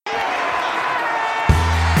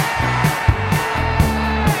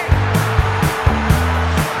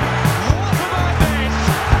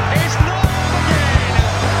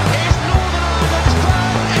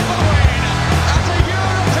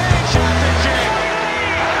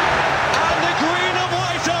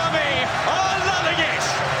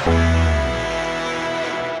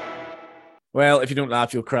Well, if you don't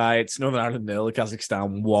laugh, you'll cry. It's Northern Ireland 0,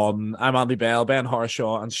 Kazakhstan 1. I'm Andy Bell, Ben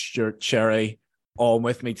Harshaw, and Stewart Cherry all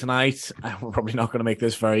with me tonight. We're probably not going to make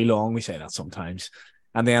this very long. We say that sometimes.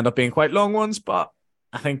 And they end up being quite long ones, but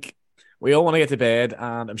I think we all want to get to bed.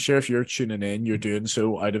 And I'm sure if you're tuning in, you're doing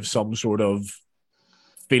so out of some sort of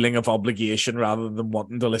feeling of obligation rather than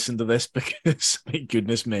wanting to listen to this because, my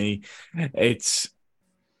goodness me, it's,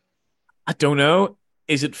 I don't know.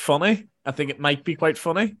 Is it funny? I think it might be quite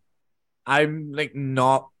funny. I'm like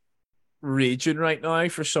not raging right now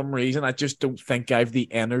for some reason. I just don't think I have the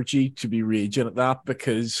energy to be raging at that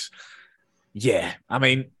because, yeah, I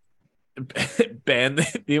mean, Ben,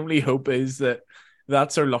 the only hope is that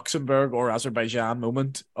that's our Luxembourg or Azerbaijan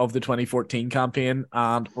moment of the 2014 campaign,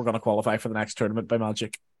 and we're going to qualify for the next tournament by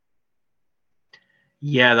magic.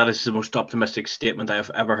 Yeah, that is the most optimistic statement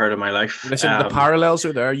I've ever heard in my life. Listen, the parallels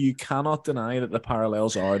are there. You cannot deny that the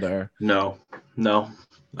parallels are there. No.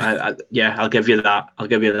 Yeah, I'll give you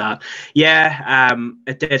that. Yeah,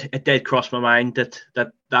 it did cross my mind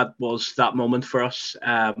that was that moment for us.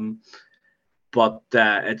 But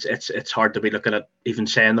it's hard to be looking at even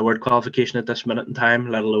saying the word qualification at this minute in time,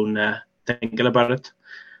 let alone thinking about it.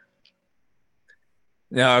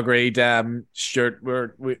 Yeah, agreed. Stuart,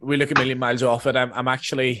 we look a million miles off it. I'm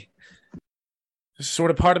actually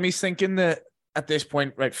sort of part of me's thinking that at this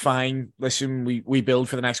point, right, fine. Listen, we build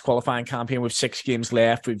for the next qualifying campaign with 6 games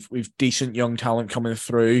left. We've decent young talent coming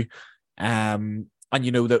through, and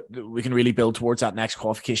you know that we can really build towards that next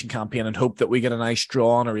qualification campaign and hope that we get a nice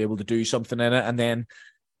draw and are able to do something in it. And then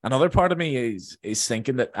another part of me is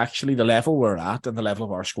thinking that actually the level we're at and the level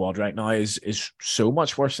of our squad right now is so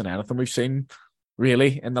much worse than anything we've seen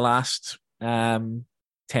really in the last 10,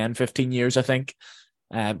 15 years, I think,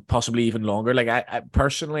 possibly even longer. Like I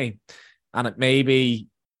personally, and it may be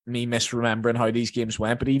me misremembering how these games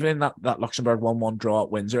went, but even in that Luxembourg 1-1 draw at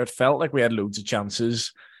Windsor, it felt like we had loads of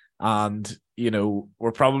chances. And, you know,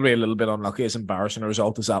 we're probably a little bit unlucky, as embarrassing a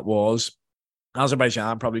result as that was.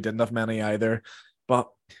 Azerbaijan probably didn't have many either. But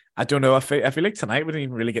I don't know. I feel like tonight we didn't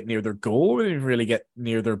even really get near their goal. We didn't even really get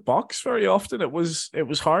near their box very often. It was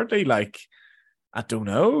hardly like, I don't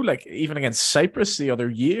know, like even against Cyprus the other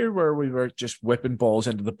year where we were just whipping balls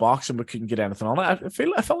into the box and we couldn't get anything on it.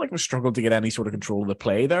 I felt like we struggled to get any sort of control of the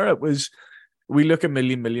play there. We look a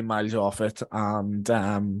million miles off it. And,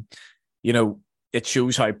 you know, it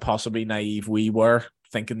shows how possibly naive we were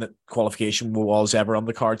thinking that qualification was ever on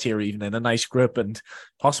the cards here, even in a nice group, and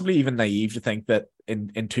possibly even naive to think that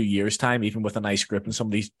in 2 years' time, even with a nice group and some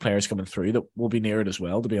of these players coming through, that we'll be near it as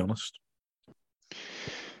well, to be honest.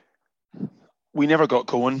 We never got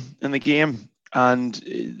going in the game, and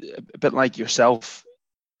a bit like yourself,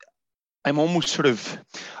 I'm almost sort of,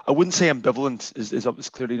 I wouldn't say ambivalent is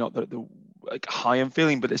clearly not the like how I'm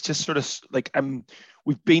feeling, but it's just sort of like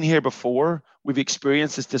we've been here before, we've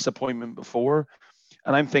experienced this disappointment before,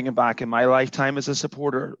 and I'm thinking back in my lifetime as a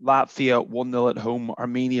supporter, Latvia 1-0 at home,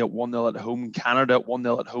 Armenia 1-0 at home, Canada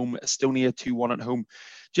 1-0 at home, Estonia 2-1 at home,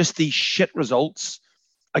 just these shit results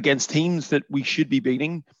against teams that we should be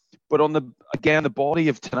beating. But the body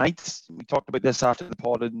of tonight, we talked about this after the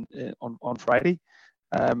pod on Friday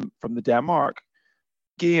from the Denmark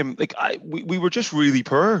game. Like we were just really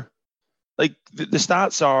poor. Like the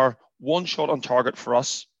stats are 1 shot on target for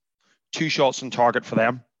us, 2 shots on target for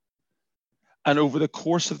them. And over the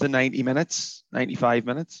course of the 95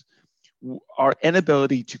 minutes, our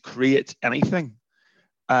inability to create anything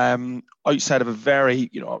outside of a very,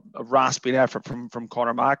 a rasping effort from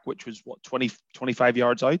Conor Mack, which was 25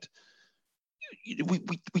 yards out. We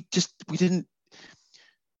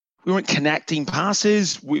weren't connecting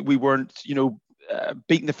passes. We weren't,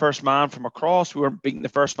 beating the first man from across. We weren't beating the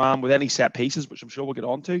first man with any set pieces, which I'm sure we'll get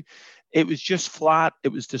on to. It was just flat. It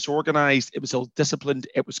was disorganized. It was ill-disciplined.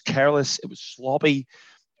 It was careless. It was sloppy.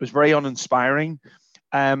 It was very uninspiring.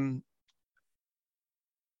 And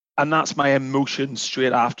that's my emotion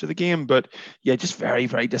straight after the game. But yeah, just very,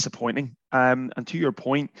 very disappointing. And to your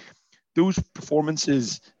point, those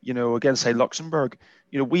performances, against, say, Luxembourg,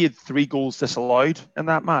 we had 3 goals disallowed in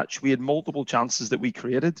that match. We had multiple chances that we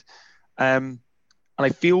created. And I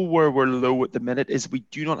feel where we're low at the minute is we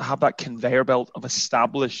do not have that conveyor belt of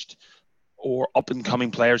established or up-and-coming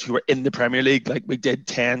players who are in the Premier League like we did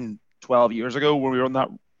 10, 12 years ago when we were on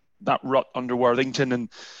that rut under Worthington and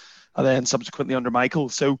then subsequently under Michael.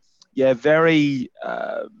 So, yeah, very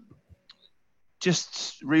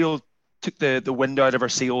just real took the wind out of our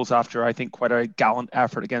sails after, I think, quite a gallant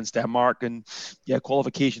effort against Denmark. And, yeah,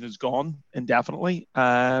 qualification is gone indefinitely.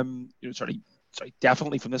 Definitely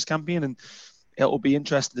from this campaign. And it will be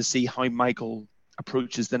interesting to see how Michael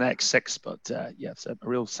approaches the next 6. But, yeah, it's a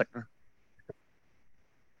real sickener.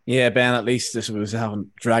 Yeah, Ben, at least this was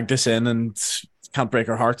haven't dragged us in and can't break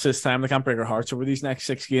our hearts this time. They can't break our hearts over these next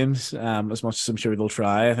 6 games. As much as I'm sure they'll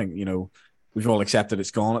try. I think, we've all accepted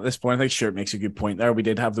it's gone at this point. I think Stuart makes a good point there. We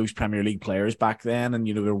did have those Premier League players back then, and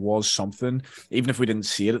there was something, even if we didn't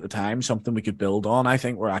see it at the time, something we could build on. I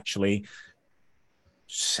think we're actually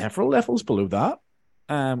several levels below that,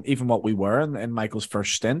 even what we were in Michael's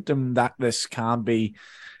first stint, and that this can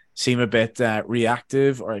seem a bit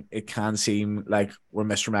reactive, or it can seem like we're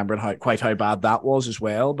misremembering how bad that was as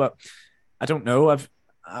well. But I don't know.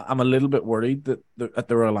 I'm a little bit worried that at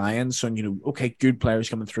the reliance on good players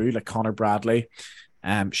coming through like Connor Bradley,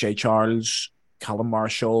 Shea Charles, Callum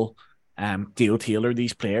Marshall, Dale Taylor.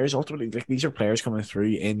 These players ultimately, like, these are players coming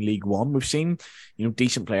through in League One. We've seen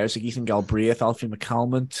decent players like Ethan Galbraith, Alfie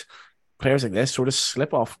McCalmont, players like this sort of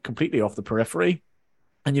slip off completely off the periphery.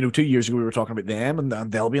 And 2 years ago we were talking about them,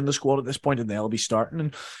 and they'll be in the squad at this point, and they'll be starting.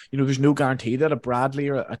 And there's no guarantee that a Bradley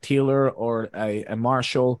or a Taylor or a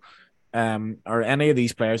Marshall, or any of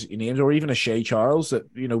these players that you named, or even a Shea Charles, that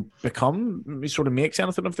makes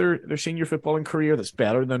anything of their senior footballing career that's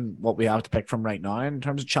better than what we have to pick from right now in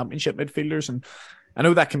terms of championship midfielders. And I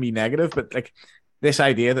know that can be negative, but like this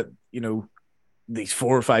idea that these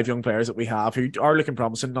 4 or 5 young players that we have who are looking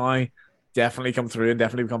promising now definitely come through and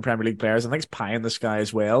definitely become Premier League players, I think it's pie in the sky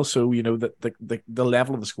as well. So that the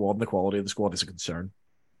level of the squad and the quality of the squad is a concern.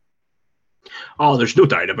 Oh, there's no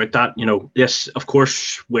doubt about that. Yes, of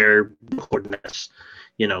course, we're recording this,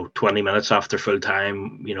 20 minutes after full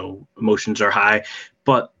time, emotions are high.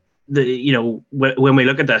 But when we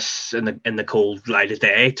look at this in the cold light of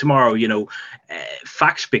day tomorrow,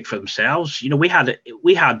 facts speak for themselves. We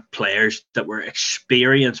had players that were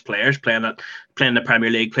experienced players playing the Premier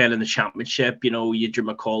League, playing in the Championship. You had your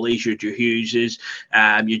Macaulays, you had your Hugheses,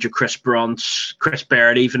 you had your Chris Brunts, Chris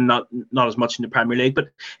Barrett, even not as much in the Premier League,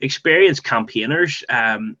 but experienced campaigners.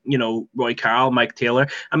 Roy Carroll, Mike Taylor.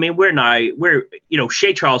 I mean, we're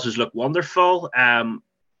Shea Charles has looked wonderful.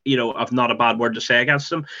 I've not a bad word to say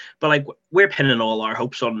against him, but like we're pinning all our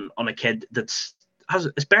hopes on a kid has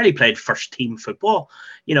barely played first team football,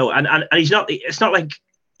 and he's not. It's not like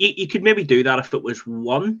you could maybe do that if it was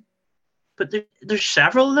one, but there's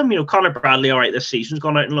several of them. Connor Bradley, all right, this season's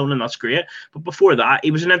gone out on loan and that's great, but before that he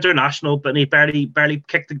was an international, but he barely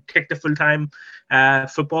kicked the full time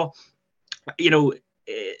football. It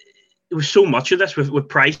was so much of this with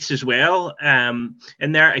Price as well, and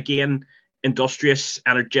there again. Industrious,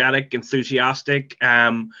 energetic, enthusiastic.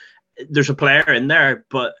 There's a player in there,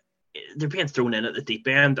 but they're being thrown in at the deep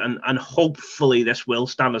end, and hopefully this will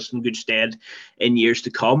stand us in good stead in years to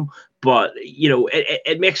come. But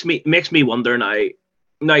it makes me wonder now.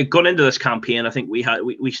 Now, going into this campaign, I think we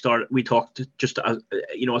talked just as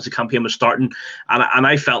as the campaign was starting, and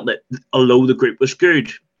I felt that although the group was good,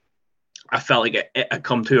 I felt like it had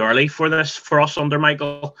come too early for us under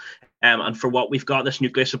Michael. And for what we've got, this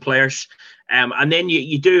nucleus of players. And then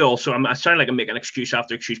you do also, I sound like I'm making excuse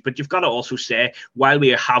after excuse, but you've got to also say, while we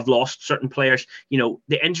have lost certain players,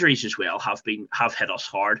 the injuries as well have hit us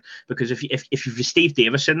hard. Because if you've Steve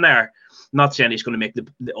Davis in there, not saying he's going to make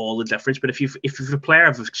all the difference, but if you've a player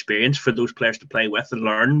of experience for those players to play with and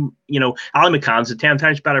learn, Alan McCann's a 10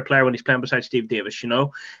 times better player when he's playing beside Steve Davis, So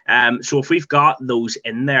if we've got those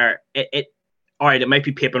in there, all right, it might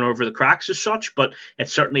be papering over the cracks as such, but it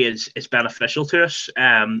certainly is beneficial to us.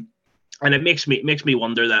 And it makes me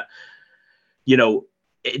wonder that,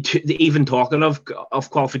 even talking of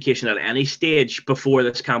qualification at any stage before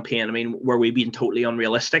this campaign, I mean, were we being totally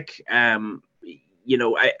unrealistic? We're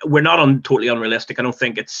not totally unrealistic. I don't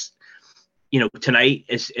think it's, tonight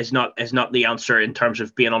is not the answer in terms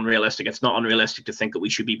of being unrealistic. It's not unrealistic to think that we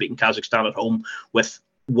should be beating Kazakhstan at home with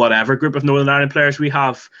whatever group of Northern Ireland players we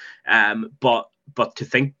have. But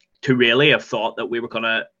to really have thought that we were going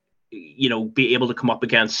to, be able to come up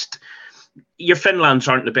against your Finlands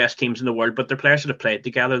aren't the best teams in the world, but they're players that have played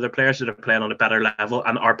together. They're players that are playing on a better level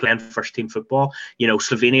and are playing first team football.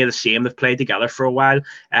 Slovenia the same. They've played together for a while.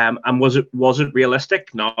 And was it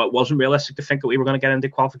realistic? No, it wasn't realistic to think that we were going to get into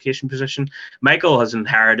qualification position. Michael has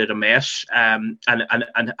inherited a mess, and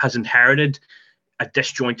has inherited a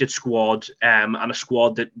disjointed squad, and a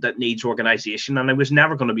squad that needs organisation, and I was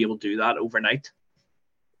never going to be able to do that overnight.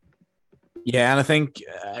 Yeah, and I think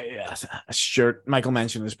Stuart, Michael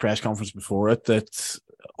mentioned in his press conference before it that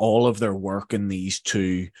all of their work in these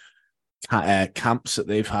 2 camps that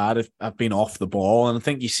they've had have been off the ball, and I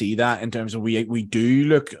think you see that in terms of we do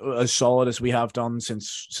look as solid as we have done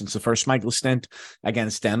since the first Michael stint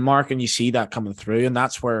against Denmark, and you see that coming through, and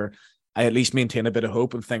that's where I at least maintain a bit of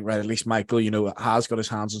hope and think, right, at least Michael, has got his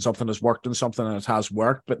hands on something, has worked on something, and it has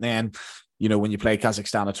worked. But then, when you play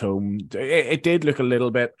Kazakhstan at home, it did look a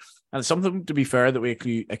little bit, and it's something, to be fair, that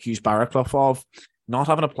we accuse Barraclough of, not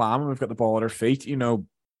having a plan when we've got the ball at our feet.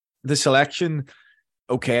 The selection,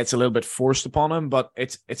 okay, it's a little bit forced upon him, but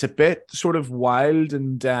it's a bit sort of wild,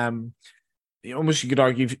 and almost you could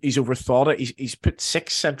argue he's overthought it. He's put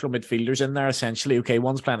 6 central midfielders in there, essentially. Okay,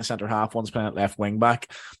 one's playing at centre half, one's playing at left wing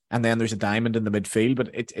back, and then there's a diamond in the midfield, but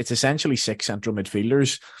it's essentially 6 central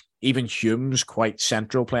midfielders. Even Hume's quite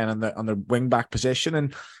central, playing on the wing back position.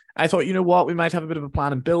 And I thought, we might have a bit of a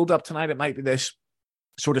plan and build up tonight. It might be this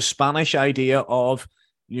sort of Spanish idea of,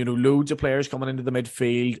 loads of players coming into the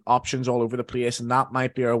midfield, options all over the place, and that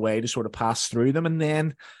might be our way to sort of pass through them. And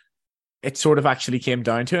then it sort of actually came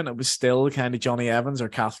down to it, and it was still kind of Johnny Evans or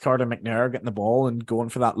Cathcart or McNair getting the ball and going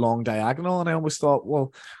for that long diagonal. And I almost thought,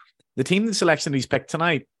 well, the team the selection he's picked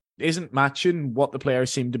tonight isn't matching what the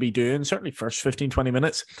players seem to be doing, certainly first 15, 20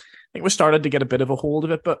 minutes. I think we started to get a bit of a hold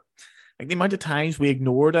of it, but like the amount of times we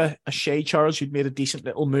ignored a Shea Charles who'd made a decent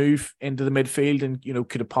little move into the midfield and,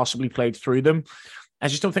 could have possibly played through them. I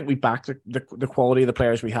just don't think we backed the quality of the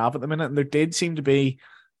players we have at the minute. And there did seem to be,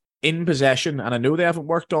 in possession, and I know they haven't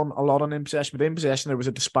worked on a lot on in possession, but in possession there was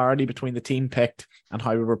a disparity between the team picked and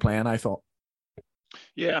how we were playing, I thought.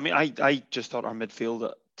 Yeah, I mean, I just thought our midfield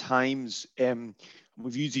at times,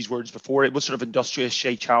 we've used these words before, it was sort of industrious.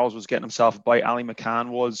 Shea Charles was getting himself about, Ali McCann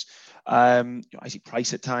was, Isaac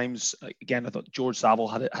Price at times. Again, I thought George Saville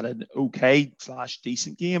had an okay /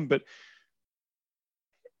 decent game, but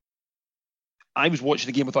I was watching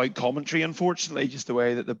the game without commentary, unfortunately, just the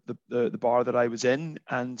way that the bar that I was in.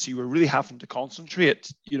 And so you were really having to concentrate,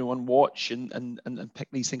 and watch and pick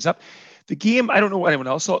these things up. The game, I don't know what anyone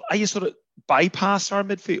else thought. I just thought it bypassed our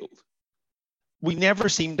midfield. We never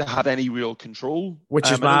seemed to have any real control. Which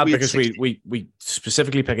is mad because we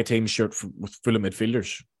specifically pick a team shirt with full of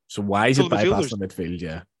midfielders. So why is it bypass the midfield?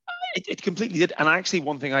 Yeah. It completely did. And actually,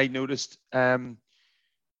 one thing I noticed,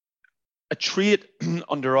 a trait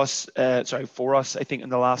for us, I think, in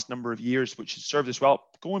the last number of years, which has served us well,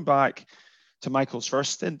 going back to Michael's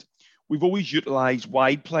first stint, we've always utilised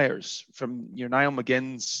wide players from Niall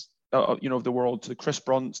McGinn's, of the world, to the Chris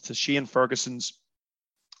Brunt's, to Shane Ferguson's,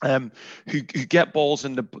 who get balls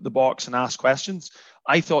in the box and ask questions.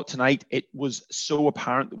 I thought tonight it was so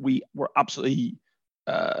apparent that we were absolutely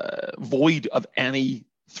void of any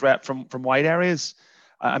threat from wide areas.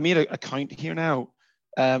 I made a count here now.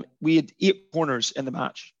 We had 8 corners in the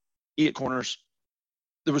match. 8 corners.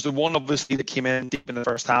 There was the one, obviously, that came in deep in the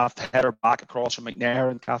first half, the header back across from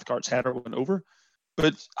McNair, and Cathcart's header went over.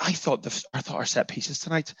 But I thought our set pieces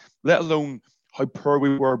tonight, let alone how poor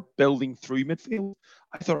we were building through midfield,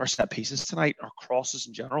 I thought our set pieces tonight, our crosses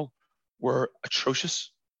in general, were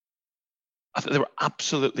atrocious. I thought they were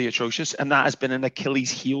absolutely atrocious, and that has been an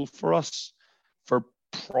Achilles heel for us for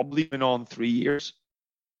probably been on 3 years,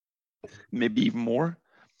 maybe even more.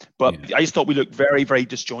 But yeah. I just thought we looked very, very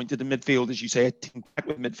disjointed in midfield, as you say, a team packed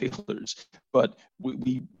with midfielders. But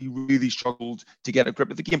we really struggled to get a grip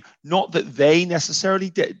of the game. Not that they necessarily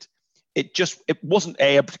did. It wasn't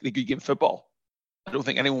a particularly good game of football. I don't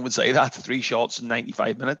think anyone would say that. 3 shots in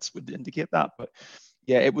 95 minutes would indicate that. But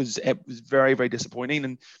yeah, it was very, very disappointing.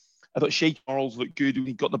 And I thought Shea Charles looked good when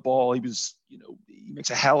he got the ball. He was, he makes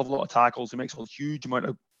a hell of a lot of tackles. He makes a huge amount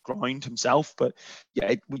of ground himself, but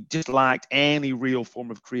yeah, we just lacked any real form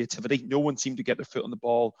of creativity. No one seemed to get their foot on the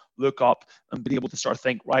ball, look up, and be able to start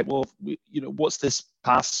think, right, well, what's this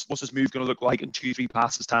pass, what's this move going to look like in 2-3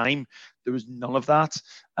 passes time? There was none of that.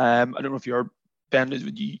 I don't know if you're Ben,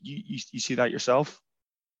 you see that yourself?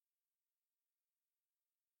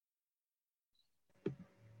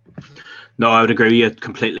 No, I would agree with you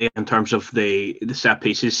completely in terms of the set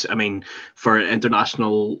pieces. I mean, for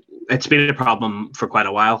international, it's been a problem for quite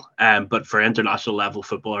a while. But for international level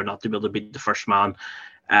footballer, not to be able to beat the first man,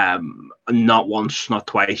 not once, not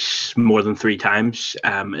twice, more than 3 times,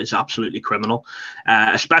 is absolutely criminal.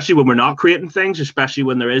 Especially when we're not creating things, especially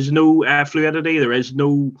when there is no fluidity, there is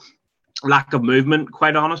no lack of movement.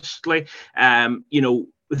 Quite honestly,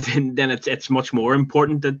 then it's much more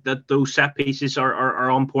important that those set pieces are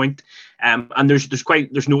on point. And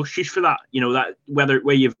there's no excuse for that. That whether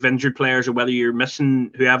you've injured players or whether you're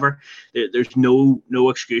missing whoever, there's no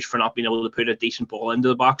excuse for not being able to put a decent ball into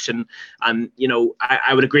the box. And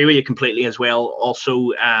I would agree with you completely as well.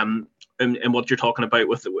 Also, in what you're talking about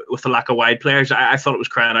with the lack of wide players, I thought it was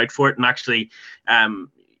crying out for it. And actually,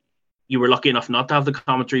 you were lucky enough not to have the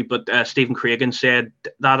commentary, but Stephen Craigan said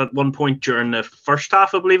that at one point during the first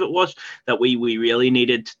half, I believe it was, that we really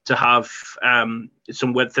needed to have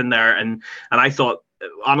some width in there. And I thought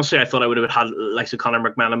honestly, I thought I would have had like Conor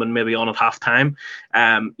McManaman maybe on at half time.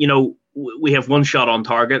 We have one shot on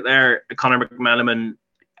target there. Conor McManaman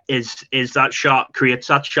is that shot, creates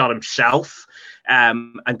that shot himself,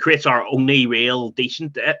 and creates our only real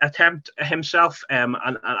decent attempt himself. And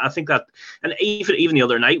I think that, and even the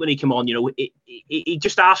other night when he came on, he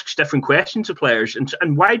just asks different questions of players,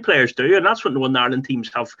 and wide players do, and that's what the Northern Ireland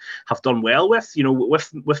teams have done well with.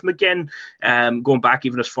 With McGinn, going back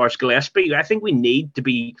even as far as Gillespie. I think we need to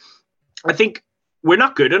be. I think we're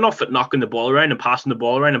not good enough at knocking the ball around and passing the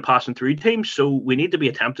ball around and passing through teams. So we need to be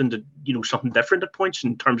attempting to, something different at points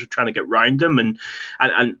in terms of trying to get round them and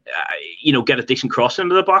get a decent cross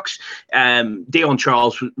into the box. Dion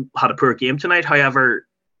Charles had a poor game tonight. However,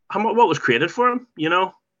 what was created for him?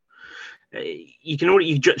 You can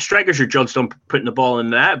only strikers are judged on putting the ball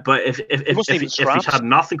in the net, but if he's had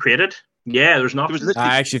nothing created. Yeah, there's nothing.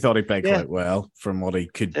 I actually thought he played quite well from what he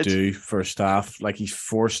could do first half. Like, he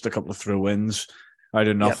forced a couple of throw-ins out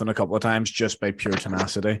of nothing a couple of times just by pure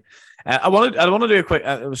tenacity. I want to do a quick.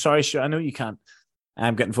 Sorry, I know you can't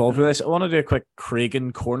get involved with this. I want to do a quick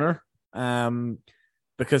Craigan corner,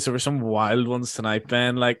 because there were some wild ones tonight,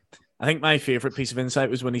 Ben. Like, I think my favourite piece of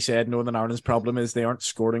insight was when he said Northern Ireland's problem is they aren't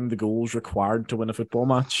scoring the goals required to win a football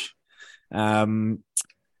match.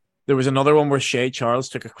 There was another one where Shea Charles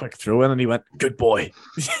took a quick throw in and he went, "Good boy."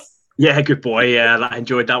 Yeah, good boy. Yeah, I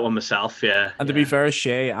enjoyed that one myself. Yeah. And to be fair,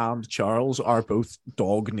 Shea and Charles are both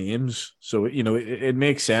dog names, so it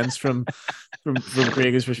makes sense from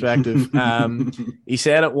Craig's perspective. He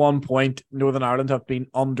said at one point Northern Ireland have been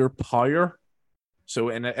under power, so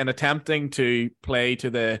in attempting to play to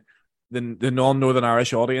the non-Northern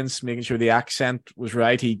Irish audience, making sure the accent was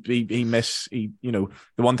right, he missed the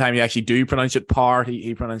one time he actually do pronounce it par,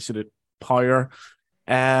 he pronounced it power.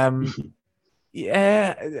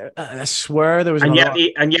 Yeah, I swear there was, and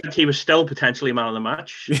yet he was still potentially man of the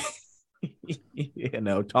match.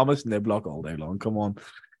 Thomas Niblock all day long. Come on.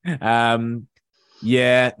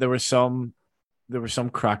 Yeah, there were some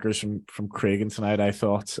crackers from Craigan tonight, I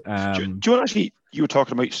thought. Do you want actually? You were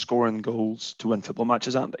talking about scoring goals to win football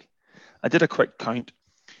matches, Andy. I did a quick count.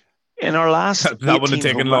 In our last that wouldn't have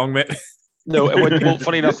taken long, mate. No, it wouldn't. Well,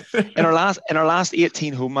 funny enough, in our last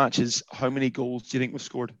 18 home matches, how many goals do you think was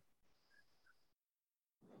scored?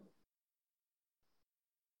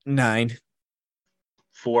 9.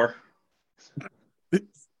 4. I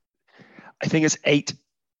think it's 8.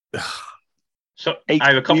 So 8. I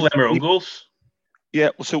have a couple of them are own goals. Yeah,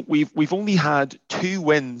 so we've only had 2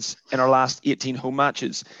 wins in our last 18 home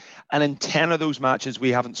matches, and in 10 of those matches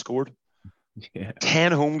we haven't scored. Yeah.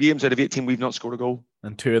 10 home games out of 18 we've not scored a goal,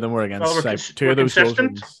 and 2 of them were against. Well, two of those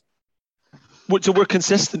consistent. goals. So we're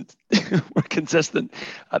consistent. We're consistent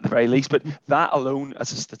at the very least, but that alone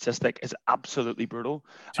as a statistic is absolutely brutal.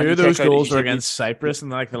 2 of those goals were against Cyprus in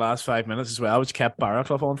the last 5 minutes as well, which kept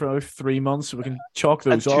Barraclough on for about 3 months, so we can chalk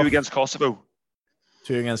those and off. 2 against Kosovo.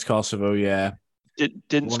 2 against Kosovo, yeah.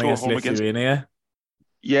 Didn't One score home Lithuania. against.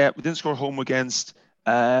 Yeah, we didn't score home against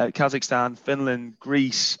Kazakhstan, Finland,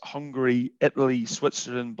 Greece, Hungary, Italy,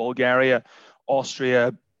 Switzerland, Bulgaria,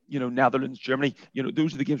 Austria, Netherlands, Germany.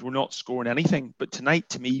 Those are the games we're not scoring anything. But tonight,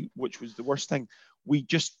 to me, which was the worst thing,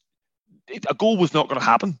 a goal was not going to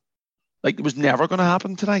happen. Like, it was never going to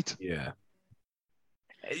happen tonight. Yeah.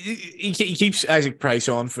 He keeps Isaac Price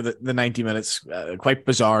on for the 90 minutes. Quite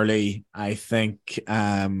bizarrely, I think.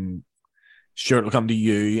 Stewart will come to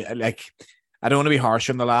you. I don't want to be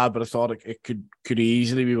harsh on the lad, but I thought it could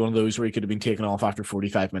easily be one of those where he could have been taken off after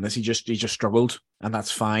 45 minutes. He just struggled, and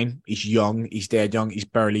that's fine. He's young. He's dead young. He's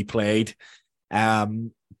barely played.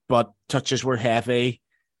 But touches were heavy.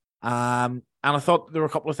 And I thought there were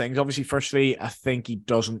a couple of things. Obviously, firstly, I think he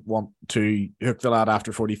doesn't want to hook the lad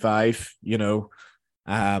after 45.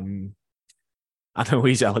 I know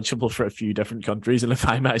he's eligible for a few different countries, and if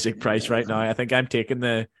I'm Isaac Price right now, I think I'm taking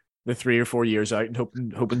the 3 or 4 years out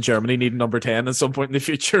and hoping Germany need number 10 at some point in the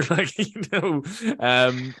future.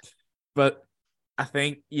 But I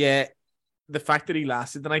think, the fact that he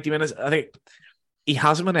lasted the 90 minutes, I think he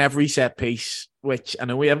has him in every set piece, which I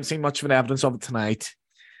know we haven't seen much of an evidence of it tonight.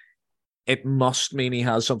 It must mean he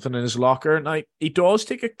has something in his locker. Now, he does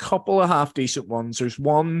take a couple of half-decent ones. There's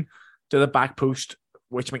one to the back post,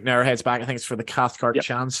 which McNair heads back. I think it's for the Cathcart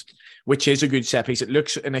chance, which is a good set piece. It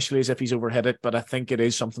looks initially as if he's overhit it, but I think it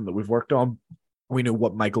is something that we've worked on. We know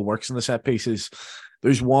what Michael works in the set pieces.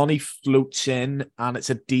 There's one he floats in, and it's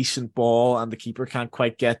a decent ball, and the keeper can't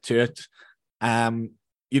quite get to it.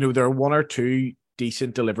 There are 1 or 2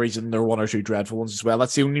 decent deliveries, and there are 1 or 2 dreadful ones as well.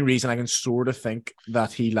 That's the only reason I can sort of think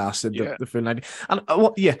that he lasted the full 90. And I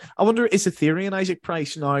wonder, is the theory in Isaac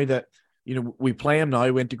Price now that we play him now,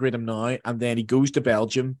 we integrate him now, and then he goes to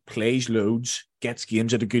Belgium, plays loads, gets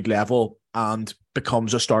games at a good level, and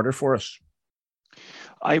becomes a starter for us.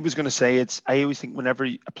 I was going to say I always think whenever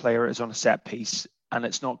a player is on a set piece and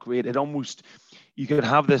it's not great, you could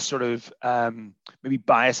have this sort of maybe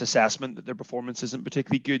bias assessment that their performance isn't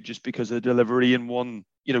particularly good just because the delivery in one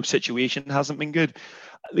situation hasn't been good.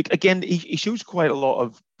 Like again, he shows quite a lot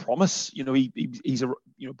of promise. He's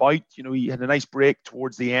he had a nice break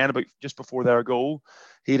towards the end, about just before their goal.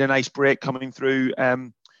 He had a nice break coming through.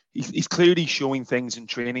 He's clearly showing things in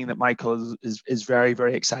training that Michael is very,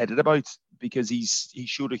 very excited about, because he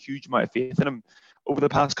showed a huge amount of faith in him over the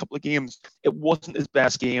past couple of games. It wasn't his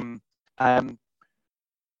best game.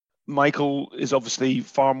 Michael is obviously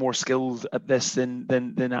far more skilled at this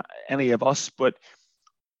than any of us, but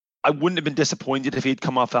I wouldn't have been disappointed if he'd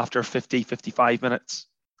come off after 50, 55 minutes.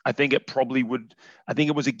 I think it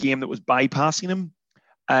was a game that was bypassing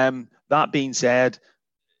him. That being said,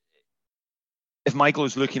 if Michael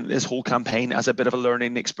is looking at this whole campaign as a bit of a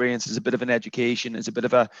learning experience, as a bit of an education, as a bit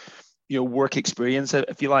of a work experience,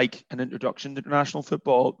 if you like, an introduction to international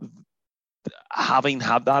football, having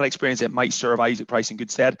had that experience, it might serve Isaac Price in good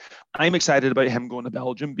stead. I'm excited about him going to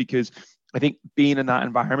Belgium, because I think being in that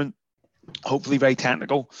environment, hopefully very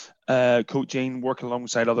technical, coaching, working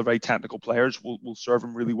alongside other very technical players will serve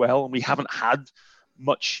him really well. And we haven't had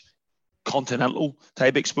much continental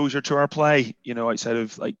type exposure to our play, outside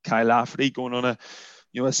of like Kyle Lafferty going on a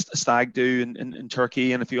stag do in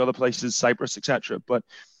Turkey and a few other places, Cyprus, etc. But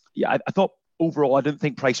yeah, I thought overall, I didn't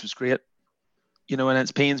think Price was great. And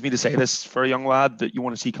it pains me to say this for a young lad that you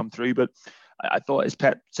want to see come through, but I thought his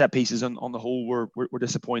set pieces on the whole were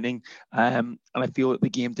disappointing. And I feel that the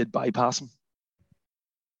game did bypass him.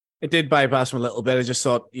 It did bypass him a little bit. I just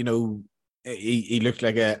thought, he looked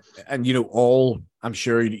like I'm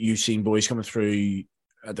sure you've seen boys coming through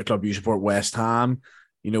at the club you support, West Ham,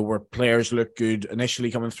 where players look good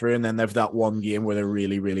initially coming through, and then they've that one game where they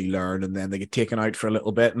really, really learn, and then they get taken out for a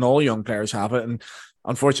little bit, and all young players have it. And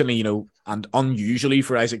unfortunately, and unusually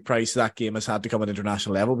for Isaac Price, that game has had to come at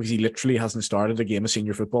international level, because he literally hasn't started a game of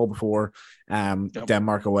senior football before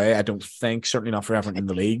Denmark away. I don't think, certainly not for Everton in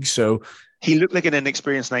the league. So he looked like an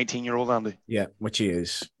inexperienced 19-year-old, Andy. Yeah, which he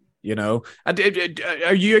is. And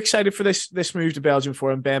are you excited for this move to Belgium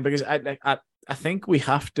for him, Ben? Because I think we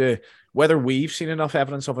have to, whether we've seen enough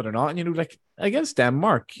evidence of it or not. And like against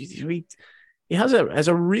Denmark, he has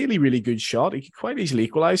a really, really good shot. He could quite easily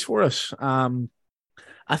equalise for us.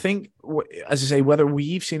 I think, as I say, whether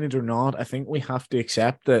we've seen it or not, I think we have to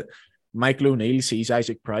accept that Michael O'Neill sees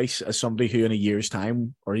Isaac Price as somebody who in a year's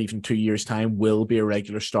time, or even 2 years' time, will be a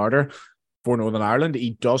regular starter for Northern Ireland.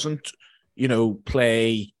 He doesn't,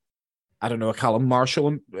 play, I don't know, a Callum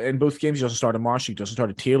Marshall in both games. He doesn't start a Marshall. He doesn't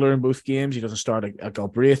start a Taylor in both games. He doesn't start a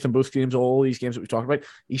Galbraith in both games. All these games that we talked about,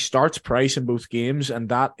 he starts Price in both games, and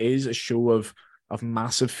that is a show of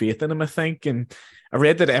massive faith in him, I think. And I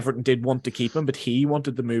read that Everton did want to keep him, but he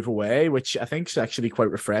wanted to move away, which I think is actually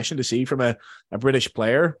quite refreshing to see from a British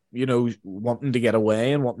player, wanting to get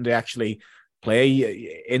away and wanting to actually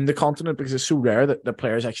play in the continent, because it's so rare that the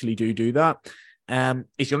players actually do that.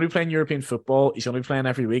 He's going to be playing European football. He's going to be playing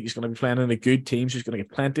every week. He's going to be playing in a good team. So he's going to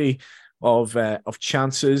get plenty of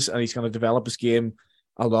chances, and he's going to develop his game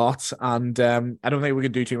a lot. And I don't think we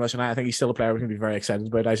can do too much on that. I think he's still a player we can be very excited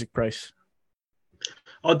about, Isaac Price.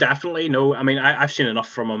 Oh, definitely. No, I mean, I've seen enough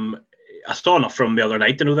from him. I saw enough from him the other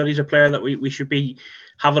night to know that he's a player that we should be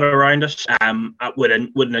having around us. I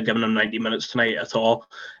wouldn't have given him 90 minutes tonight at all.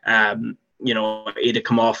 He'd have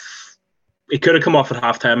come off. He could have come off at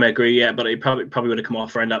halftime, I agree, yeah, but he probably would have come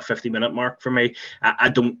off around that 50-minute mark for me. I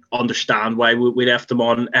don't understand why we left him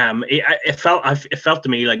on. It felt to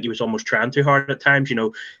me like he was almost trying too hard at times.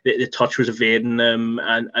 The touch was evading him,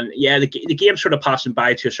 and yeah, the game sort of passing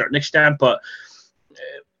by to a certain extent, but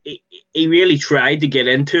he really tried to get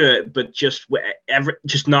into it, but just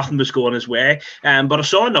nothing was going his way. But I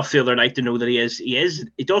saw enough the other night to know that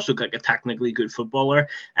he does look like a technically good footballer.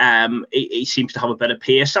 He seems to have a bit of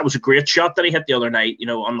pace. That was a great shot that he hit the other night.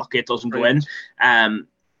 Unlucky it doesn't go in.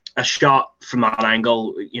 A shot from that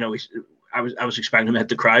angle, I was expecting him to hit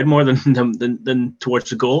the crowd more than towards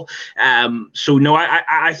the goal. So no,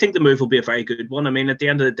 I think the move will be a very good one. I mean, at the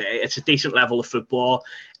end of the day, it's a decent level of football.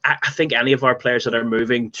 I think any of our players that are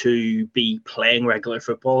moving to be playing regular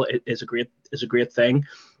football is a great thing.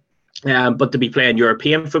 But to be playing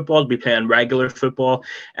European football, to be playing regular football,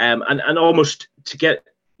 and almost to get,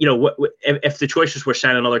 if the choices were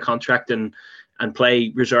sign another contract and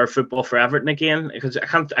play reserve football for Everton again, because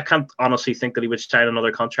I can't honestly think that he would sign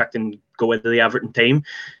another contract and go into the Everton team.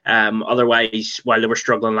 Otherwise, while they were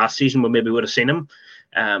struggling last season, we maybe would have seen him.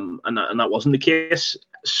 and that wasn't the case.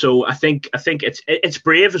 So I think it's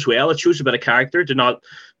brave as well. It shows a bit of character to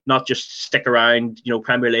not just stick around,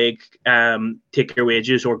 Premier League, take your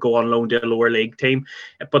wages or go on loan to a lower league team,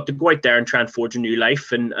 but to go out there and try and forge a new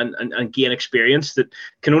life and gain experience that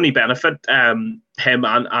can only benefit him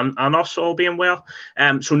and us all being well.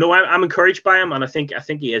 So no, I'm encouraged by him, and I think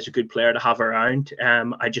he is a good player to have around.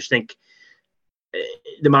 I just think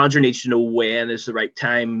the manager needs to know when is the right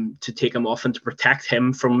time to take him off and to protect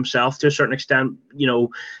him from himself to a certain extent.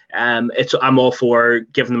 I'm all for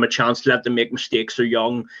giving them a chance to let them make mistakes. They're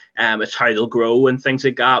young. It's how they'll grow and things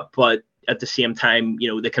like that. But at the same time,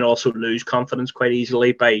 they can also lose confidence quite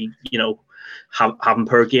easily by, having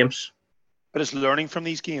poor games. But it's learning from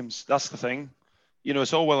these games. That's the thing.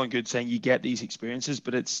 It's all well and good saying you get these experiences,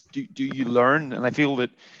 but it's do you learn? And I feel that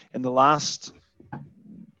in the last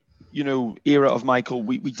era of Michael,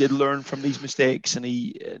 we did learn from these mistakes, and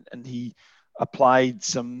he applied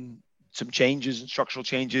some changes and structural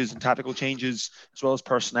changes and tactical changes as well as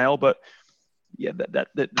personnel. But yeah, that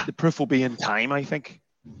the proof will be in time, I think.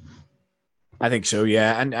 I think so,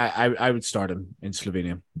 yeah. And I would start him in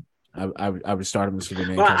Slovenia. I would start him in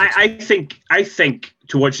Slovenia. Well, I think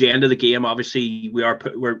towards the end of the game, obviously we're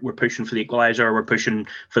pushing for the equaliser, we're pushing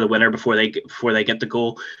for the winner before they get the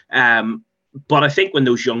goal. But I think when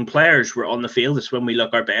those young players were on the field is when we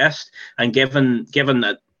look our best. And given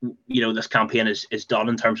that this campaign is done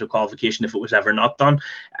in terms of qualification, if it was ever not done,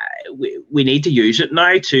 we need to use it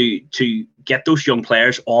now to get those young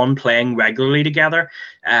players on playing regularly together,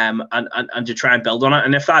 and to try and build on it.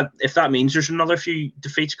 And if that means there's another few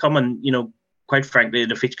defeats coming, quite frankly,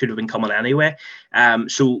 the defeats could have been coming anyway.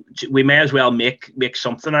 So we may as well make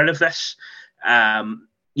something out of this.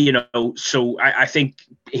 So I think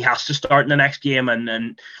he has to start in the next game,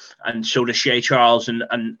 and so does Shea Charles, and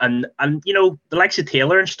the likes of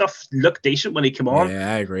Taylor and stuff look decent when he came on.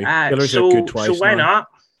 Yeah, I agree. So good twice why now. not?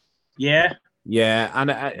 Yeah. Yeah,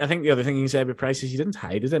 and I think the other thing you said about Price is he didn't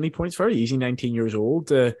hide at any point. It's very easy, 19 years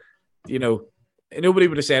old. Nobody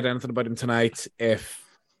would have said anything about him tonight if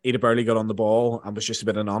he'd have barely got on the ball and was just a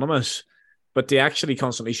bit anonymous. But they actually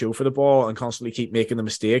constantly show for the ball and constantly keep making the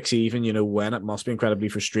mistakes, even, when it must be incredibly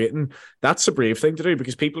frustrating. That's a brave thing to do,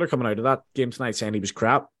 because people are coming out of that game tonight saying he was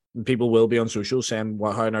crap. And people will be on social saying,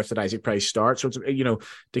 well, how on earth did Isaac Price start? So, it's,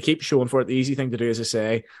 to keep showing for it, the easy thing to do, as I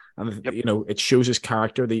say. And, it shows his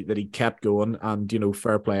character that he kept going. And,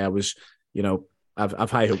 fair play.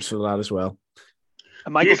 I've high hopes for that as well.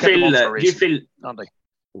 And Michael kept him on for a reason, Andy?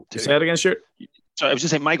 Say it again, Stuart. So I was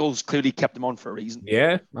just saying, Michael's clearly kept him on for a reason.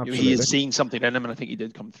 Yeah, absolutely. He has seen something in him, and I think he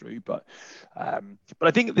did come through. But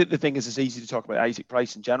I think the thing is, it's easy to talk about Isaac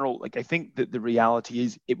Price in general. Like, I think that the reality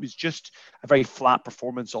is, it was just a very flat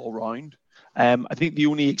performance all round. I think the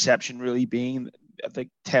only exception really being, I think,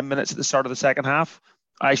 10 minutes at the start of the second half.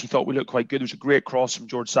 I actually thought we looked quite good. There was a great cross from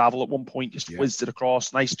George Saville at one point, just whizzed it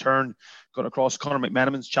across. Nice turn, got across. Conor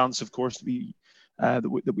McMenamin's chance, of course,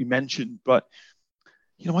 that we mentioned. But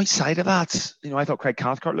outside of that, I thought Craig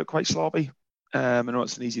Cathcart looked quite sloppy. I know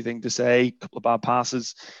it's an easy thing to say. A couple of bad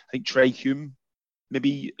passes. I think Trey Hume,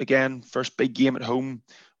 maybe, again, first big game at home,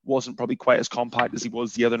 wasn't probably quite as compact as he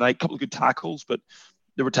was the other night. A couple of good tackles, but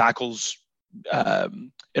there were tackles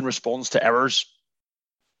in response to errors.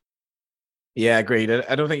 Yeah, agreed.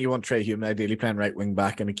 I don't think you want Trey Hume ideally playing right wing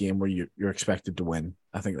back in a game where you're expected to win.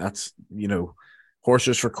 I think that's,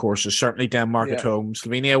 horses for courses. Certainly Denmark at home,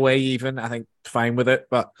 Slovenia away even, I think fine with it.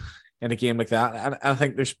 But in a game like that, and I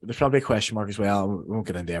think there's probably a question mark as well. We won't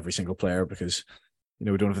get into every single player because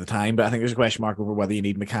we don't have the time. But I think there's a question mark over whether you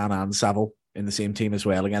need McCann and Saville in the same team as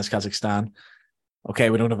well against Kazakhstan.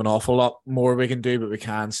 Okay, we don't have an awful lot more we can do, but we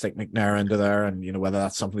can stick McNair into there, and whether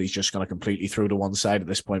that's something he's just going to completely throw to one side at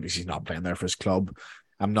this point because he's not playing there for his club,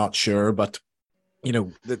 I'm not sure. But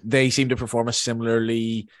they seem to perform a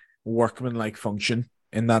similarly workman-like function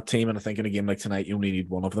in that team, and I think in a game like tonight you only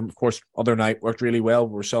need one of them. Of course, other night worked really well,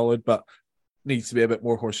 we're solid, but needs to be a bit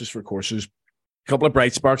more horses for courses. A couple of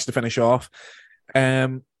bright sparks to finish off.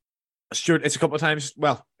 Stuart, it's a couple of times,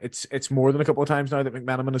 well, it's more than a couple of times now that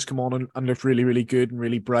McManaman has come on and looked really, really good and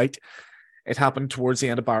really bright. It happened towards the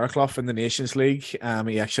end of Barraclough in the Nations League. He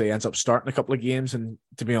actually ends up starting a couple of games, and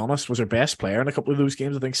to be honest, was our best player in a couple of those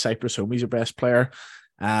games. I think Cyprus home, he's our best player.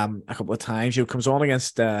 A couple of times, comes on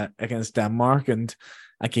against Denmark, and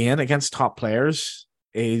again against top players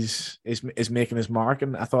is making his mark.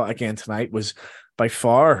 And I thought again tonight was by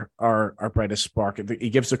far our brightest spark.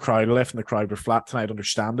 He gives the crowd a lift, and the crowd were flat tonight,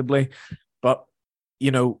 understandably. But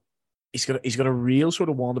he's got a real sort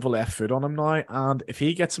of wand of a left foot on him now, and if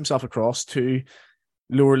he gets himself across to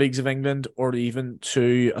lower leagues of England, or even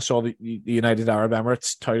to, I saw the United Arab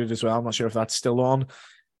Emirates touted as well. I'm not sure if that's still on.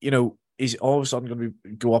 He's all of a sudden going to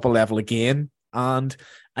go up a level again. And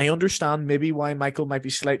I understand maybe why Michael might be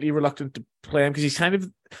slightly reluctant to play him, because he's kind of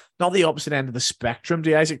not the opposite end of the spectrum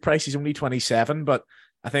to Isaac Price. He's only 27, but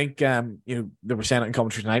I think, they were saying it in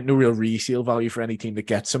commentary tonight, no real resale value for any team that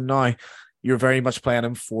gets him now. You're very much playing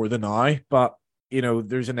him for the now, but,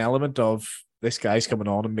 there's an element of this guy's coming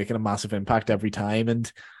on and making a massive impact every time,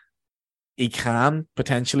 and he can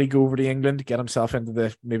potentially go over to England, get himself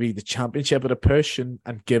into maybe the championship at a push, and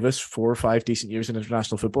give us 4 or 5 decent years in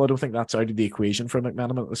international football. I don't think that's out of the equation for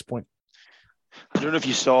McManaman at this point. I don't know if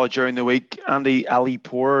you saw during the week, Andy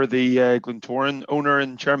Alipour, the Glentoran owner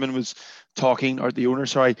and chairman, was talking about the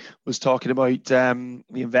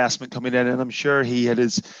investment coming in, and I'm sure he had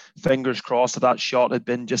his fingers crossed that shot had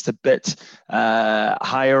been just a bit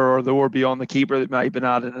higher or lower beyond the keeper. That might have been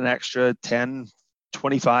added an extra 10,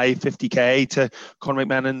 25, 50k to Conor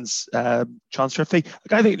McManam's transfer fee.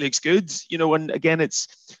 Like, I think it looks good, and again it's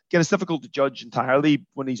difficult to judge entirely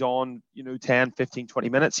when he's on 10, 15, 20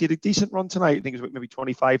 minutes. He had a decent run tonight. I think it was maybe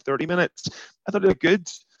 25, 30 minutes. I thought it looked good.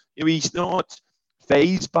 He's not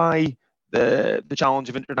phased by the challenge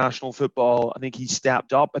of international football. I think he's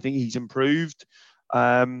stepped up. I think he's improved.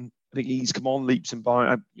 I think he's come on leaps and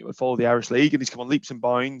bounds. I follow the Irish League, and he's come on leaps and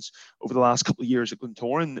bounds over the last couple of years at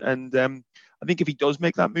Glentoran. And I think if he does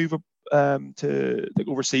make that move to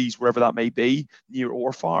overseas, wherever that may be, near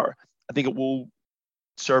or far, I think it will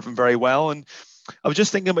serve him very well. And I was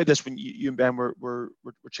just thinking about this when you and Ben were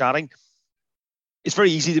chatting. It's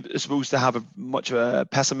very easy, I suppose, to have much of a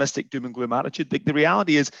pessimistic doom and gloom attitude. The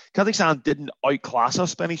reality is Kazakhstan didn't outclass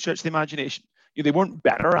us by any stretch of the imagination. They weren't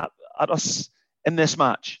better at us in this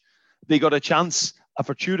match. They got a chance, a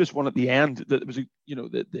fortuitous one at the end. That was,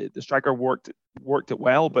 the striker worked it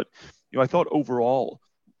well, but I thought overall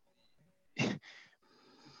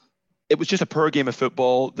it was just a poor game of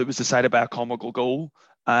football that was decided by a comical goal.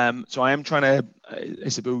 So I am trying to, I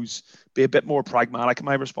suppose, be a bit more pragmatic in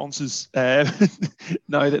my responses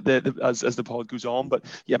now that as the pod goes on. But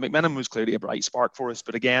yeah, McManaman was clearly a bright spark for us.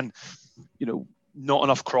 But again, not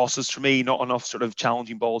enough crosses for me, not enough sort of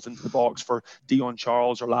challenging balls into the box for Dion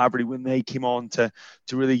Charles or Laverty when they came on to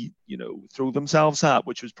really, throw themselves at,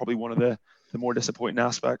 which was probably one of the more disappointing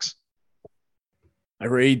aspects. I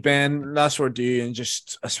read, Ben, last word to you, and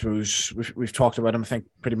just, I suppose we've talked about him, I think,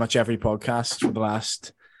 pretty much every podcast for the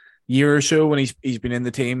last year or so when he's been in the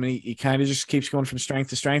team, and he kind of just keeps going from strength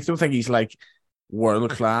to strength. I don't think he's like world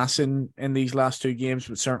class in these last 2 games,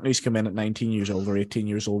 but certainly he's come in at 19 years old or 18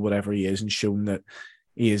 years old, whatever he is, and shown that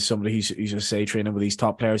he is somebody who's a say training with these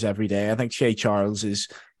top players every day. I think Shea Charles is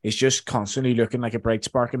just constantly looking like a bright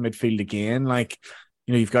spark in midfield again. Like,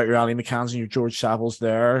 you've got your Ali McCanns and your George Savills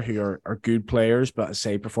there, who are good players, but I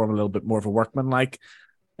say perform a little bit more of a workman-like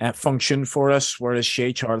function for us, whereas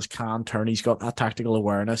Shea Charles can turn. He's got that tactical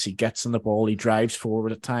awareness. He gets on the ball. He drives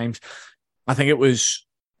forward at times. I think it was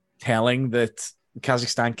telling that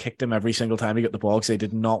Kazakhstan kicked him every single time he got the ball because they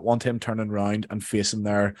did not want him turning around and facing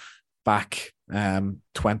their back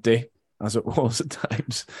 20, as it was at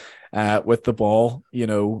times, with the ball,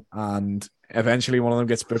 and eventually one of them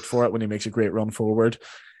gets booked for it when he makes a great run forward.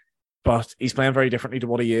 But he's playing very differently to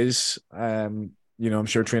what he is. I'm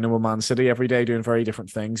sure training with Man City every day, doing very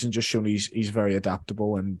different things, and just showing he's very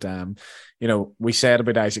adaptable. And, we said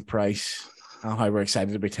about Isaac Price, how we're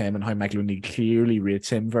excited about him and how Michael O'Neill clearly rates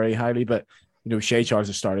him very highly. But, Shea Charles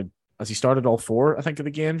has started all 4, I think, of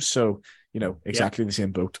the games. So, exactly the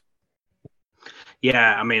same boat.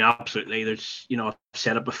 Yeah, I mean, absolutely. There's, I've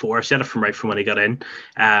said it before. I said it from when he got in.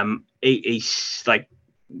 He's like,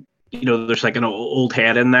 there's like an old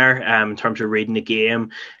head in there in terms of reading the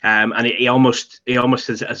game. And he almost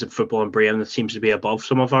has a footballing brain that seems to be above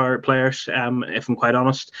some of our players, if I'm quite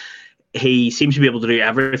honest. He seems to be able to do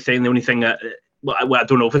everything. The only thing that, I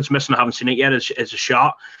don't know if it's missing, I haven't seen it yet, is a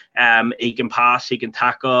shot. He can pass, he can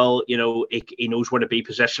tackle, he knows where to be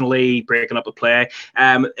positionally, breaking up the play.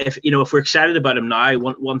 If we're excited about him now,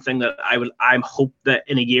 one thing that I'm hope that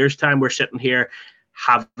in a year's time we're sitting here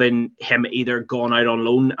having him either gone out on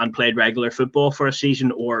loan and played regular football for a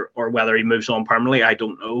season, or whether he moves on permanently. I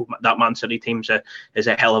don't know. That Man City team is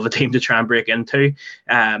a hell of a team to try and break into.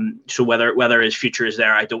 So whether his future is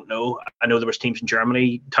there, I don't know. I know there was teams in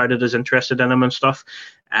Germany touted as interested in him and stuff.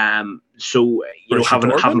 So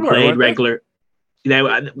having played regular,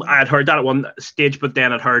 I had heard that at one stage, but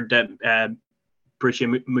then I'd heard that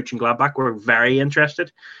Borussia Mönchengladbach were very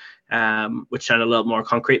interested. Which sounded a little more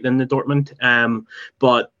concrete than the Dortmund.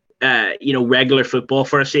 But regular football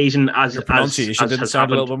for a season, as pronunciation didn't sound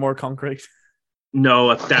a little bit more concrete. No,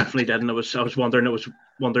 I definitely didn't. I was wondering.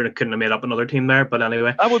 It couldn't have made up another team there. But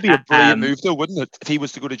anyway, that would be a brilliant move, though, wouldn't it? If he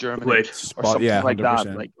was to go to Germany would. or something like 100%.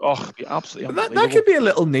 that, like, oh, it'd be absolutely that unbelievable. could be a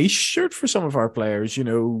little niche shirt for some of our players. You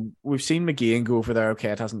know, we've seen McGeehan go over there. Okay,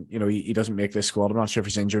 it hasn't. You know, he doesn't make this squad. I'm not sure if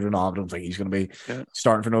he's injured or not. I don't think he's going to be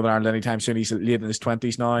starting for Northern Ireland anytime soon. He's late in his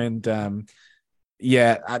 20s now, and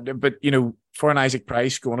but you know, for an Isaac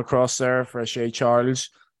Price going across there for a Shea Charles.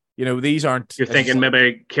 You know, these aren't. You're thinking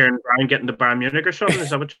maybe Kieran Brown getting to Bayern Munich or something?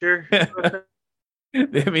 Is that what you're?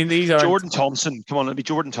 I mean, these are Jordan Thompson. Come on, it'd be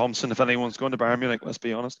Jordan Thompson if anyone's going to Bayern Munich. Let's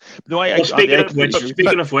be honest. No,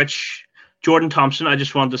 speaking of which, Jordan Thompson. I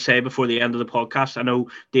just wanted to say before the end of the podcast, I know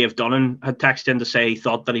Dave Dunnan had texted in to say he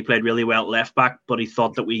thought that he played really well at left back, but he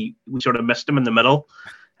thought that we sort of missed him in the middle,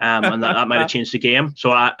 and that might have changed the game.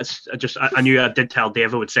 So I knew I did tell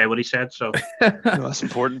Dave I would say what he said. So no, that's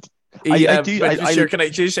important. Sure, can I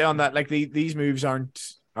just say on that, like these moves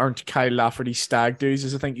aren't Kyle Lafferty stag do's,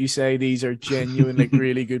 as I think you say. These are genuine, like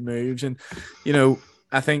really good moves. And, you know,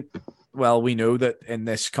 I think, well, we know that in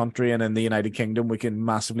this country and in the United Kingdom, we can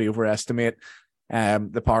massively overestimate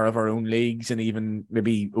the power of our own leagues and even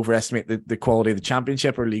maybe overestimate the quality of the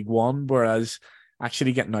Championship or League One, whereas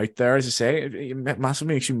actually getting out there, as I say, it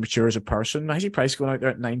massively makes you mature as a person. Isaac Price going out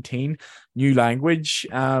there at 19, new language,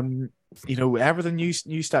 you know, everything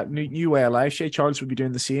new way of life. Shea Charles would be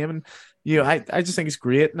doing the same, and you know, I just think it's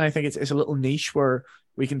great, and I think it's a little niche where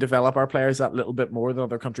we can develop our players that little bit more than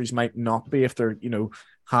other countries might not be if they're, you know,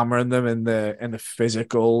 hammering them in the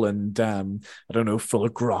physical and I don't know, full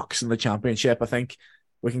of groks in the Championship. I think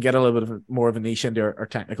we can get a little bit more of a niche into our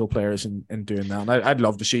technical players in doing that. And I'd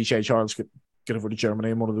love to see Shea Charles get over to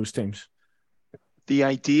Germany in one of those teams. The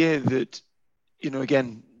idea that, you know,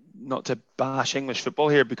 again, not to bash English football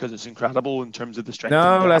here because it's incredible in terms of the strength.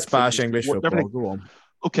 No, let's bash English football. Go on.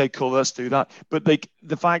 Okay, cool. Let's do that. But like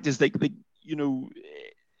the fact is, like you know,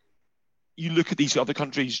 you look at these other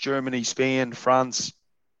countries: Germany, Spain, France,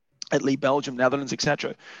 Italy, Belgium, Netherlands,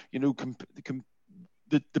 etc. You know,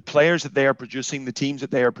 the players that they are producing, the teams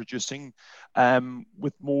that they are producing,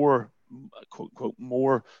 with more quote unquote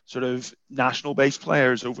more sort of national based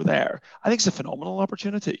players over there. I think it's a phenomenal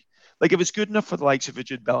opportunity. Like if it's good enough for the likes of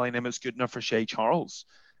Jude Bellingham, it's good enough for Shea Charles.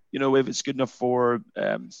 You know, if it's good enough for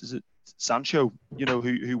is it Sancho, you know,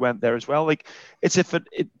 who went there as well. Like it's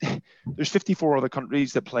there's 54 other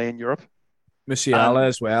countries that play in Europe. Musiala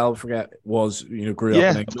as well, grew up in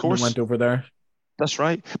England of course. And went over there. That's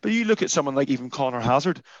right. But you look at someone like even Conor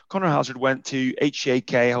Hazard. Conor Hazard went to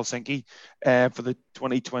HJK Helsinki for the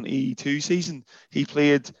 2022 season. He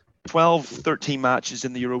played 12, 13 matches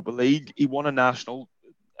in the Europa League. He won a national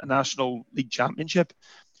league championship.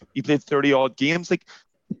 He played 30 odd games. Like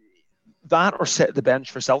that or sit at the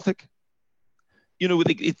bench for Celtic. You know,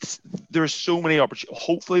 there's so many opportunities.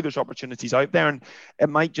 Hopefully there's opportunities out there, and it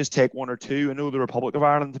might just take one or two. I know the Republic of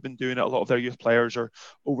Ireland have been doing it. A lot of their youth players are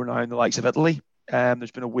over now in the likes of Italy.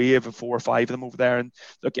 There's been a wave of 4 or 5 of them over there. And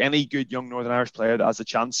look, any good young Northern Irish player that has a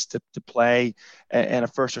chance to play in a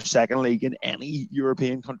first or second league in any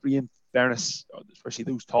European country, in fairness, especially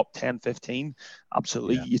those top 10, 15,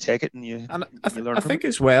 absolutely, you take it and you learn from it. I think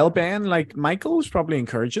as well, Ben, like Michael was probably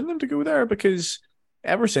encouraging them to go there because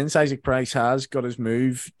ever since Isaac Price has got his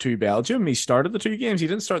move to Belgium, he started the 2 games. He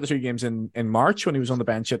didn't start the 2 games in March when he was on the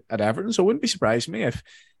bench at Everton. So it wouldn't be surprised me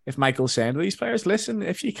if Michael's saying to these players, listen,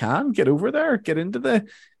 if you can, get over there, get into the,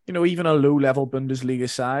 you know, even a low-level Bundesliga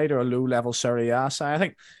side or a low-level Serie A side. I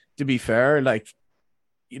think, to be fair, like,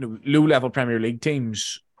 you know, low-level Premier League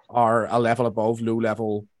teams are a level above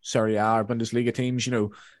low-level Serie A or Bundesliga teams, you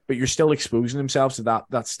know, but you're still exposing themselves to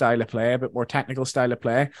that style of play, a bit more technical style of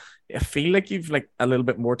play. I feel like you've like a little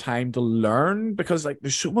bit more time to learn because like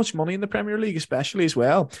there's so much money in the Premier League, especially as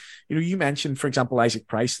well. You know, you mentioned, for example, Isaac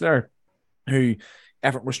Price there, who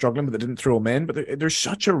Everton were struggling, but they didn't throw him in. But there's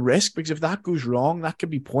such a risk because if that goes wrong, that could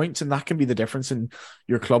be points and that can be the difference in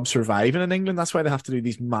your club surviving in England. That's why they have to do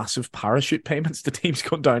these massive parachute payments to teams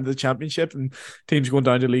going down to the Championship and teams going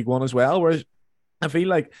down to League One as well. Whereas I feel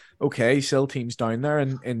like, okay, still teams down there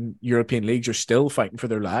in European leagues are still fighting for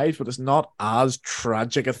their lives, but it's not as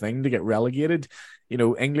tragic a thing to get relegated. You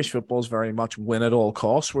know, English football is very much win at all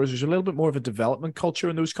costs, whereas there's a little bit more of a development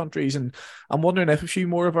culture in those countries. And I'm wondering if a few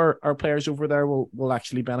more of our players over there will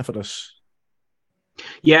actually benefit us.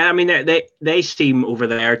 Yeah, I mean, they seem over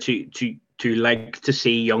there to like to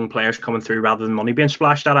see young players coming through rather than money being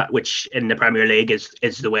splashed at it, which in the Premier League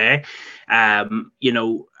is the way. You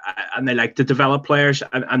know, and they like to develop players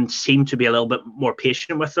and seem to be a little bit more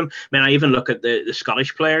patient with them. I mean, I even look at the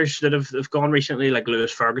Scottish players that have gone recently, like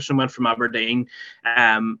Lewis Ferguson went from Aberdeen,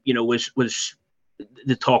 you know, was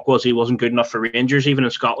the talk was he wasn't good enough for Rangers, even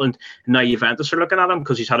in Scotland. And now Juventus are looking at him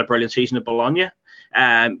because he's had a brilliant season at Bologna.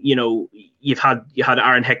 You had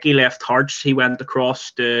Aaron Hickey left Hearts. He went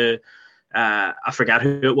across to I forget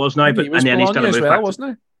who it was now, and then he's going to move back.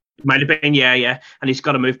 Wasn't he? Might have been, yeah, and he's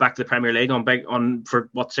got to move back to the Premier League on for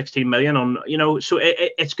what 16 million so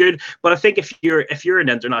it's good. But I think if you're an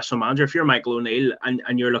international manager, if you're Michael O'Neill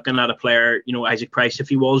and you're looking at a player, Isaac Price, if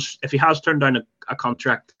he has turned down a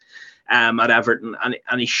contract at Everton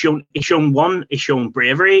and he's shown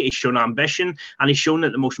bravery, he's shown ambition, and he's shown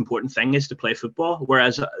that the most important thing is to play football.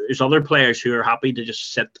 Whereas there's other players who are happy to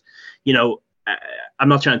just sit, I'm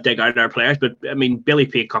not trying to dig out our players, but I mean, Billy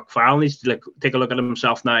Peacock-Farrell needs to take a look at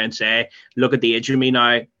himself now and say, look at the age of me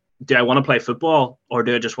now. Do I want to play football or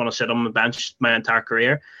do I just want to sit on the bench my entire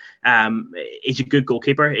career? He's a good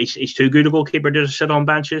goalkeeper. He's too good a goalkeeper to sit on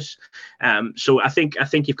benches. So I think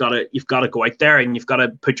you've got to go out there and you've got to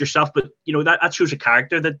put yourself. But that shows a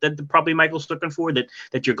character that probably Michael's looking for.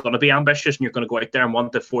 That you're going to be ambitious and you're going to go out there and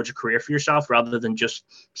want to forge a career for yourself rather than just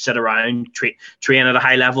sit around, train at a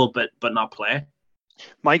high level, but not play.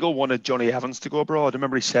 Michael wanted Johnny Evans to go abroad. I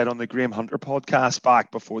remember he said on the Graham Hunter podcast back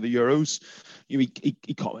before the Euros, he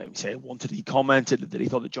commented that he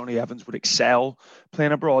thought that Johnny Evans would excel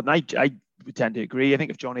playing abroad. And I would tend to agree. I think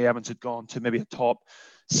if Johnny Evans had gone to maybe a top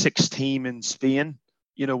 6 team in Spain,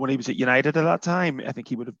 when he was at United at that time, I think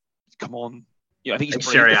he would have come on. I think he's a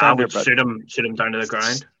Serie A defender, would suit him down to the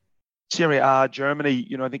ground. Serie A, Germany,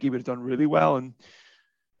 I think he would have done really well. And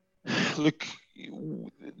look,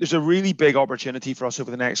 there's a really big opportunity for us over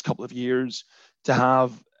the next couple of years to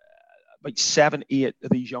have about 7-8 of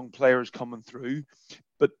these young players coming through.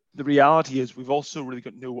 But the reality is we've also really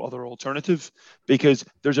got no other alternative, because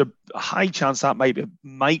there's a high chance that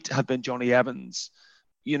might have been Johnny Evans,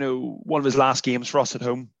 one of his last games for us at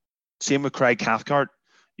home. Same with Craig Cathcart.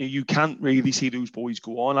 You can't really see those boys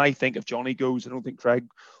go on. I think if Johnny goes, I don't think Craig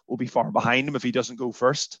will be far behind him if he doesn't go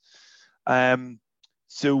first.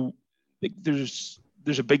 So there's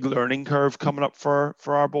a big learning curve coming up for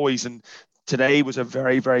our boys, and today was a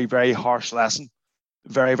very, very, very harsh lesson.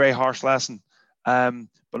 Very, very harsh lesson. But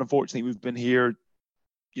unfortunately, we've been here,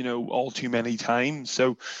 all too many times.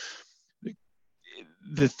 So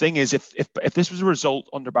the thing is, if this was a result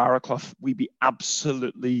under Barraclough, we'd be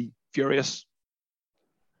absolutely furious.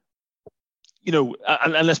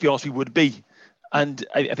 And let's be honest, we would be. And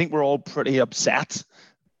I think we're all pretty upset,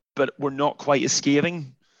 but we're not quite as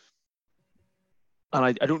scathing. And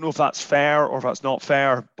I don't know if that's fair or if that's not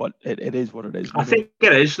fair, but it is what it is. I think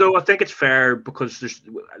it is, though. I think it's fair because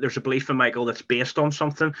there's a belief in Michael that's based on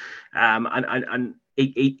something, and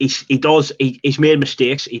he's made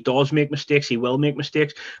mistakes. He does make mistakes. He will make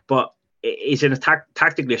mistakes, but he's a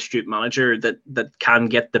tactically astute manager that can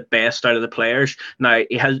get the best out of the players. Now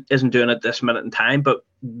isn't doing it this minute in time, but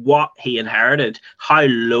what he inherited, how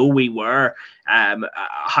low we were,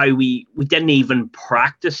 how we didn't even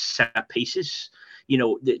practice set pieces.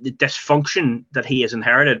 The dysfunction that he has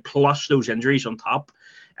inherited, plus those injuries on top.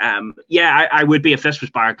 I would be, if this was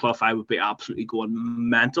Barraclough, I would be absolutely going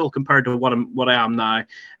mental compared to what I am now.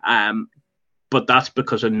 But that's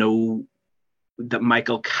because I know that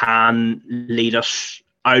Michael can lead us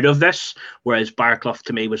out of this, whereas Barraclough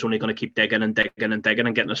to me was only going to keep digging and digging and digging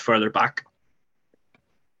and getting us further back.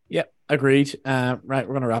 Yeah, agreed. Right,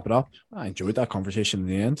 we're going to wrap it up. I enjoyed that conversation in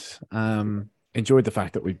the end. Enjoyed the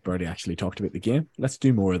fact that we barely actually talked about the game. Let's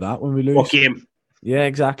do more of that when we lose. What game? Yeah,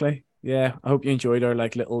 exactly. Yeah, I hope you enjoyed our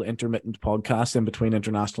little intermittent podcast in between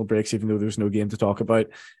international breaks, even though there was no game to talk about.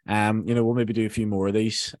 We'll maybe do a few more of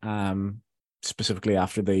these. Specifically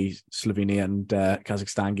after the Slovenia and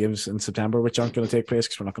Kazakhstan games in September, which aren't going to take place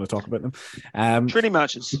because we're not going to talk about them. Training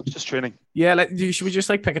matches, just training. Yeah, should we just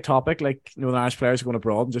pick a topic the Irish players are going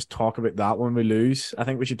abroad and just talk about that when we lose? I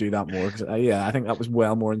think we should do that more because I think that was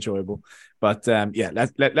well more enjoyable. But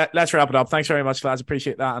let's wrap it up. Thanks very much, lads.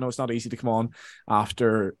 Appreciate that. I know it's not easy to come on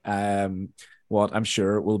after what I'm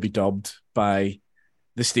sure will be dubbed by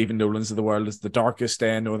the Stephen Nolans of the world as the darkest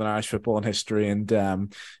day in Northern Irish football in history. And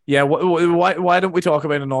why don't we talk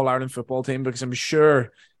about an All-Ireland football team? Because I'm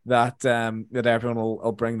sure that everyone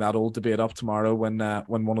will bring that old debate up tomorrow when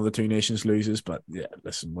one of the two nations loses. But yeah,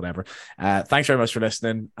 listen, whatever. Thanks very much for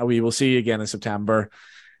listening. We will see you again in September.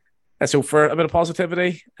 Let's hope for a bit of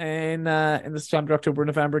positivity in the September, October,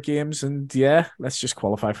 November games. And yeah, let's just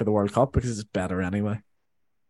qualify for the World Cup because it's better anyway.